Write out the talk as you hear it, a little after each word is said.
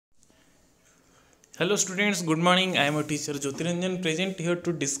Hello students, good morning. I am a teacher Jyotiranjan present here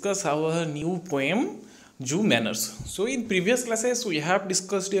to discuss our new poem Jew Manners. So in previous classes we have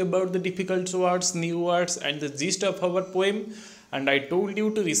discussed about the difficult words, new words and the gist of our poem, and I told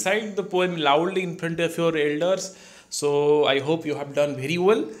you to recite the poem loudly in front of your elders. So I hope you have done very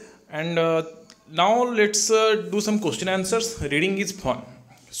well, and now let's do some question answers. Reading is fun.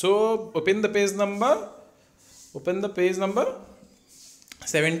 So open the page number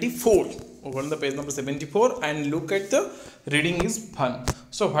 74. Open the page number 74 and look at the reading is fun.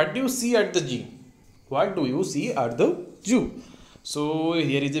 So what do you see at the G? What do you see at the Jew? So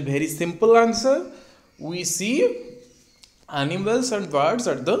here is a very simple answer. We see animals and birds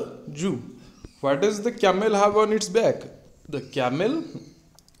at the Jew. What does the camel have on its back? The camel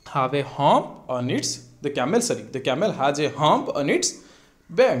have a hump on its the camel has a hump on its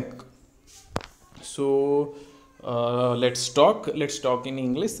back. So let's talk in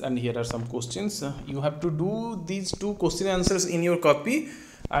English, and here are some questions. You have to do these two question answers in your copy,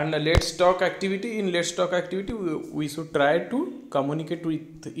 and let's talk activity we should try to communicate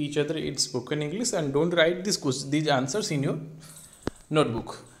with each other in spoken English, and don't write these answers in your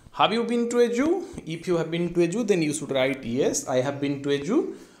notebook. Have you been to a Jew? If you have been to a Jew, then you should write yes, I have been to a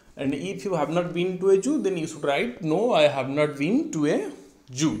Jew. And if you have not been to a Jew, then you should write no, I have not been to a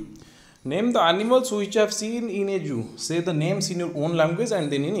Jew. Name the animals which you have seen in a Jew. Say the names in your own language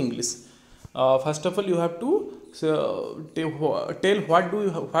and then in English. First of all, you have to tell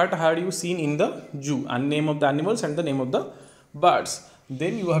what have you seen in the Jew, and name of the animals and the name of the birds.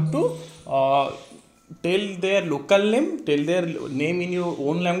 Then you have to tell their local name, tell their name in your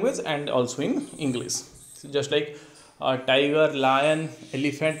own language and also in English. So just like tiger, lion,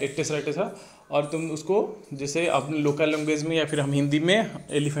 elephant, etc. और तुम उसको जैसे अपने local language में या फिर हम हिंदी में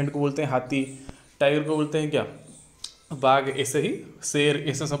एलिफेंट को बोलते हैं हाथी, टाइगर को बोलते हैं क्या बाघ, ऐसे ही शेर,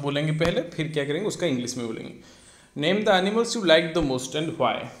 ऐसा सब बोलेंगे पहले, फिर क्या करेंगे उसका इंग्लिश में बोलेंगे. Name the animals you like the most and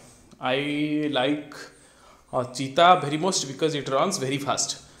why. I like चीता very most because it runs very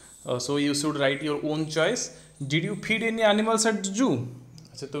fast. So you should write your own choice. Did you feed any animals at जू.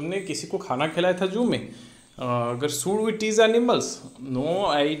 अच्छा, तुमने किसी को खाना खिलाया था जू में. अगर should we tease animals? No,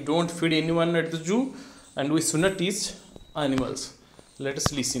 I don't feed anyone at the Jew, and we should not tease animals. Let us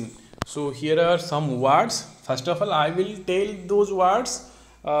listen. So here are some words. First of all, I will tell those words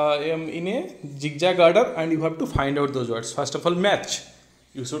in a zigzag order, and you have to find out those words. First of all, match.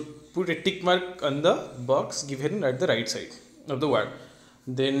 You should put a tick mark on the box given at the right side of the word.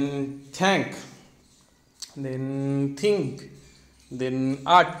 Then thank. Then think. Then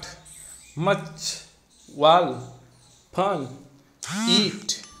art. Much. Wall, fun,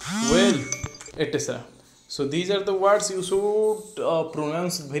 eat, well, etc. So these are the words you should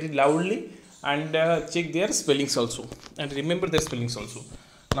pronounce very loudly, and check their spellings also, and remember their spellings also.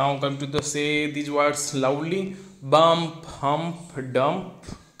 Now come to the say these words loudly. Bump, hump, dump,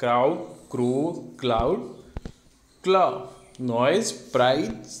 crowd, crow, cloud, claw, noise,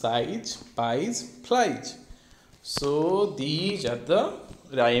 pride, size, pies, flies. So these are the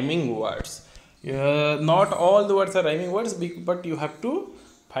rhyming words. Not all the words are rhyming words, but you have to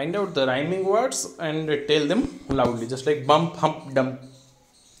find out the rhyming words and tell them loudly, just like bump, hump, dump,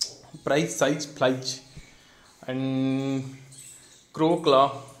 price, size, flies, and crow, claw,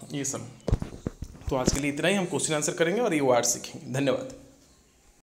 ये सब. तो आज के लिए इतना ही. हम question answer करेंगे और ये वर्ड सीखेंगे. धन्यवाद.